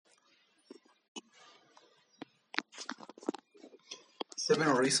7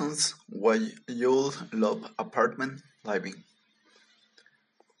 reasons why you'll love apartment living.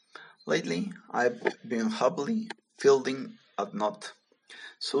 Lately, I've been happily fielding a not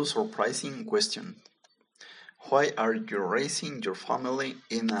so surprising question. Why are you raising your family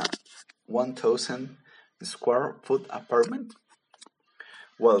in a 1000 square foot apartment?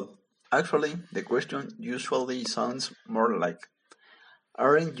 Well, actually, the question usually sounds more like,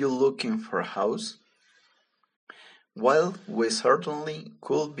 aren't you looking for a house? While we certainly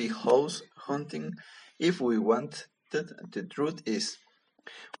could be house hunting if we wanted, the truth is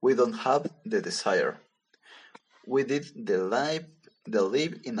we don't have the desire. We did the live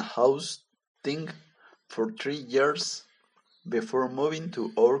in a house thing for 3 years before moving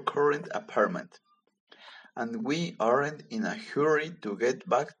to our current apartment, and we aren't in a hurry to get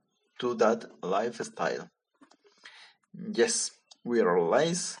back to that lifestyle. Yes, we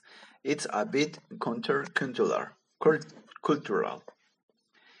realize it's a bit cultural.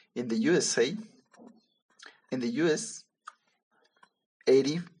 In the USA, in the US,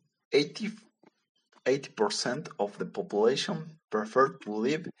 80, 80% of the population prefer to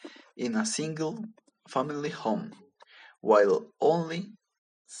live in a single family home, while only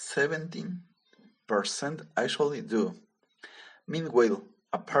 17% actually do. Meanwhile,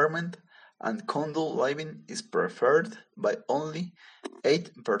 apartment and condo living is preferred by only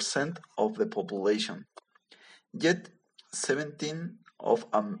 8% of the population. Yet 17%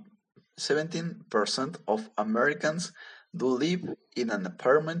 of Americans do live in an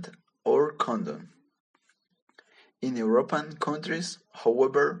apartment or condo. In European countries,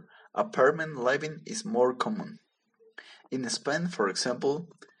 however, apartment living is more common. In Spain, for example,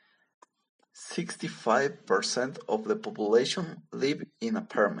 65% of the population live in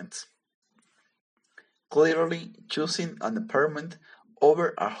apartments. Clearly, choosing an apartment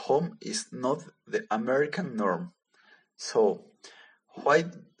over a home is not the American norm. So, why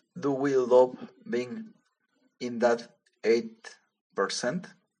do we love being in that 8%?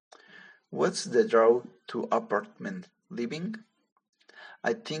 What's the draw to apartment living?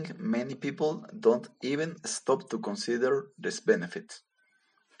 I think many people don't even stop to consider these benefits.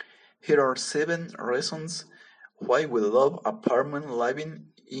 Here are 7 reasons why we love apartment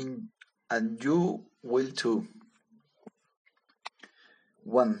living in and you will too.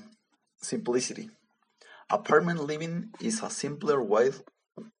 1. Simplicity. Apartment living is a simpler way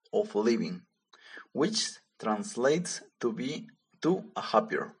of living, which translates to a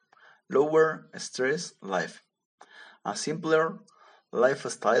happier, lower stress life. A simpler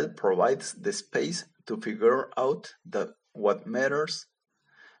lifestyle provides the space to figure out what matters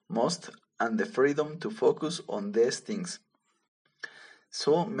most and the freedom to focus on these things.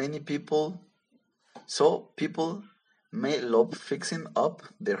 So many people so people may love fixing up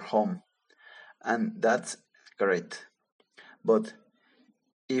their home, and that's great. But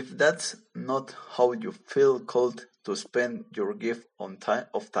if that's not how you feel called to spend your gift of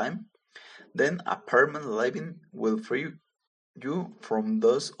time, then apartment living will free you from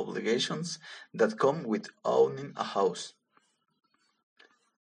those obligations that come with owning a house.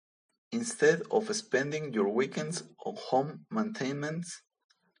 Instead of spending your weekends on home maintenance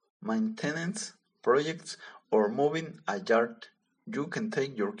projects or moving a yard, you can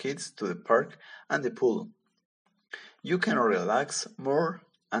take your kids to the park and the pool. You can relax more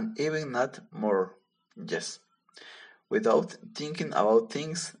and even not more, yes, without thinking about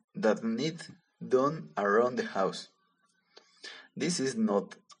things that need done around the house. This is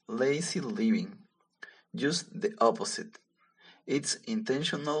not lazy living, just the opposite. It's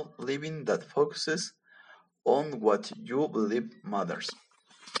intentional living that focuses on what you believe matters.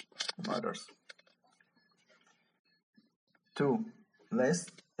 2.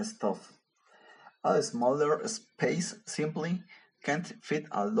 Less stuff. A smaller space simply can't fit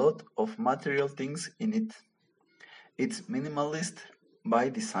a lot of material things in it. It's minimalist by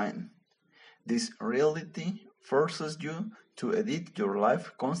design. This reality forces you to edit your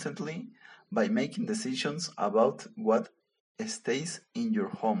life constantly by making decisions about what stays in your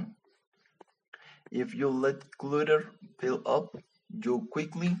home. If you let clutter pile up, you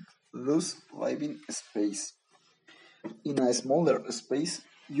quickly lose living space. In a smaller space,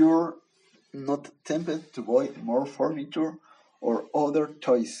 you're not tempted to buy more furniture or other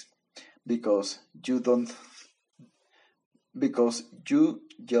toys because you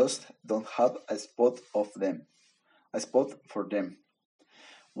just don't have a spot for them.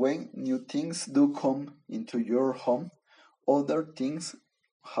 When new things do come into your home, other things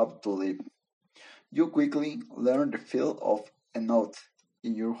have to leave. You quickly learn the feel of a note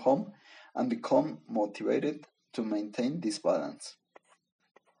in your home and become motivated to maintain this balance.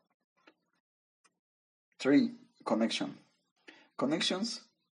 3. Connection. Connections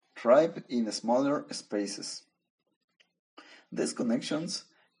thrive in smaller spaces. These connections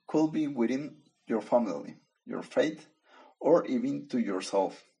could be within your family, your faith, or even to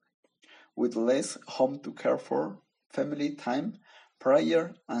yourself. With less home to care for, family time,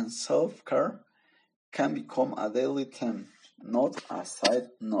 prayer, and self care can become a daily theme, not a side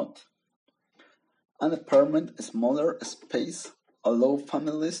note. An apartment smaller space allow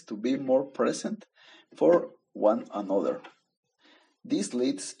families to be more present for one another. This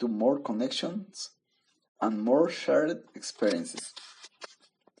leads to more connections and more shared experiences.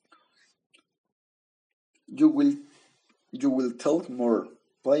 You will you will talk more,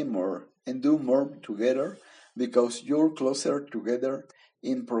 play more, and do more together because you're closer together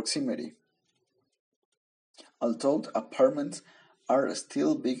in proximity. Although apartments are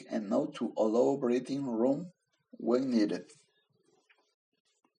still big enough to allow breathing room when needed.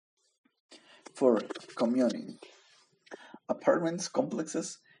 For community, apartments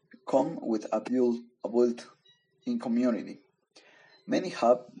complexes come with a built-in community. Many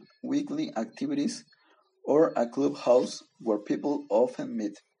have weekly activities or a clubhouse where people often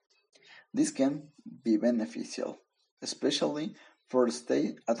meet. This can be beneficial, especially for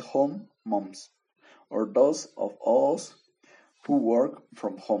stay-at-home moms or those of us who work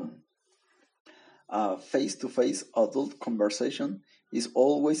from home. A face-to-face adult conversation is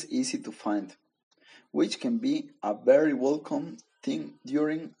always easy to find, which can be a very welcome thing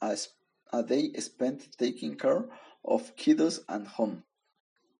during a day spent taking care of kiddos at home.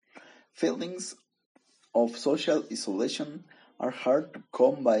 Feelings of social isolation are hard to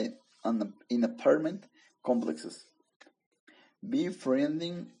come by in apartment complexes.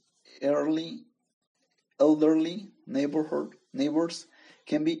 Befriending early elderly neighborhood neighbors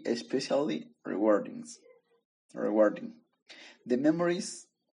can be especially rewarding. The memories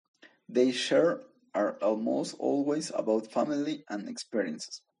they share are almost always about family and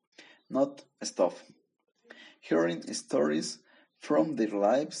experiences, not stuff. Hearing stories from their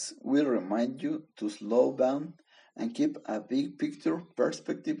lives will remind you to slow down and keep a big picture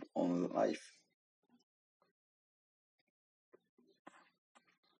perspective on life.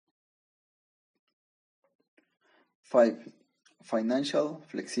 5. Financial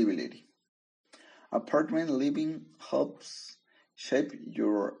flexibility. Apartment living helps shape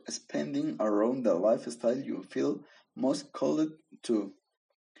your spending around the lifestyle you feel most called to.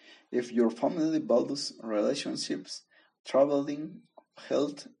 If your family values relationships, traveling,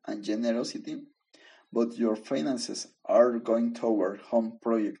 health, and generosity, but your finances are going toward home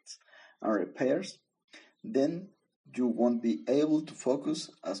projects and repairs, then you won't be able to focus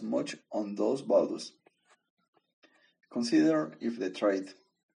as much on those values. Consider if the trade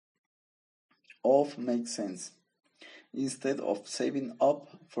off makes sense. Instead of saving up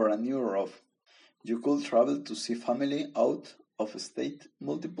for a new roof, you could travel to see family out of state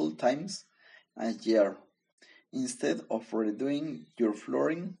multiple times a year. Instead of redoing your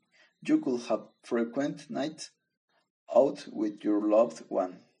flooring, you could have frequent nights out with your loved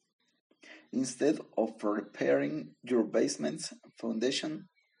one. Instead of repairing your basement's foundation,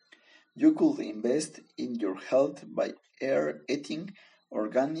 you could invest in your health by air eating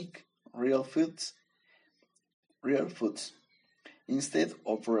organic real foods. Instead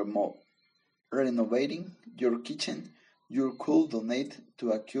of renovating your kitchen, you could donate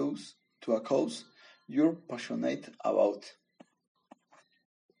to a cause you're passionate about.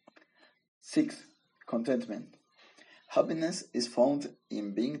 6. Contentment. Happiness is found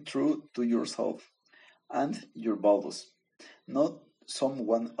in being true to yourself and your values, not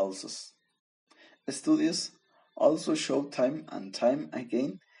someone else's. Studies also show time and time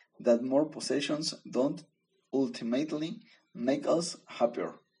again that more possessions don't ultimately make us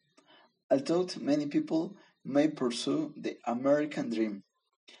happier. Although many people may pursue the American dream,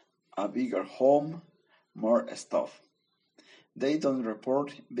 a bigger home, more stuff, they don't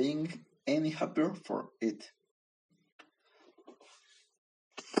report being any happier for it.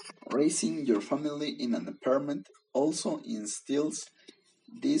 Raising your family in an apartment also instills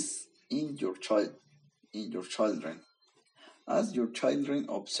this in your children. As your children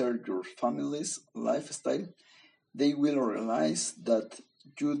observe your family's lifestyle, they will realize that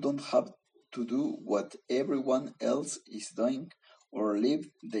you don't have to do what everyone else is doing or live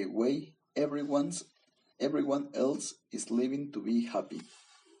the way everyone else is living to be happy.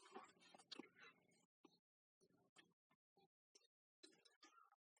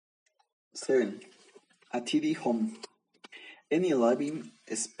 7. A tidy home. Any living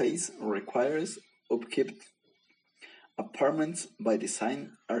space requires upkeep. Apartments by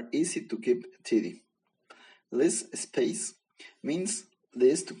design are easy to keep tidy. Less space means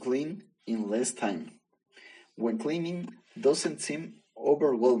less to clean in less time. When cleaning, doesn't seem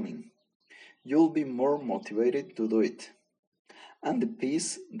overwhelming. You'll be more motivated to do it. And the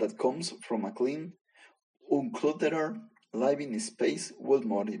peace that comes from a clean, uncluttered living space will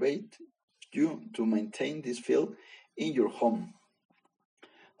motivate you to maintain this feel in your home.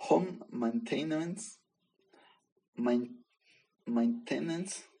 Home main-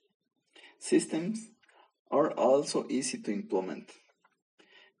 maintenance systems are also easy to implement.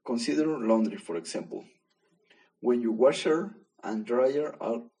 Consider laundry, for example. When your washer and dryer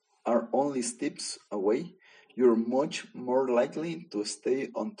are only steps away, you're much more likely to stay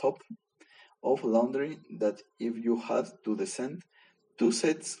on top of laundry than if you had to descend two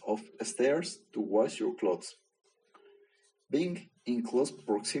sets of stairs to wash your clothes. Being in close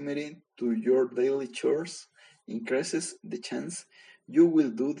proximity to your daily chores increases the chance you will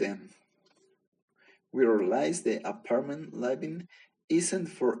do them. We realize the apartment living isn't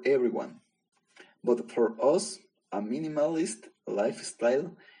for everyone, but for us, a minimalist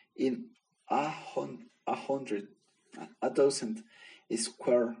lifestyle in a hundred, a thousand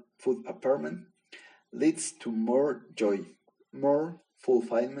square foot apartment leads to more joy, more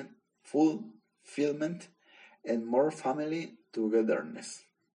fulfillment, and more family togetherness.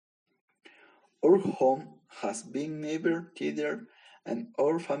 Our home has been never tidier, and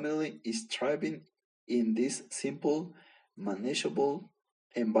our family is thriving in this simple, manageable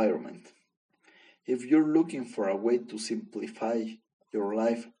environment. If you're looking for a way to simplify your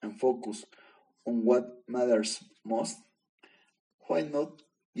life and focus on what matters most, why not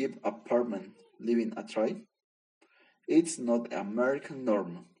give apartment living a try? It's not American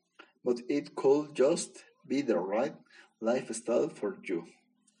norm, but it could just be the right lifestyle for you.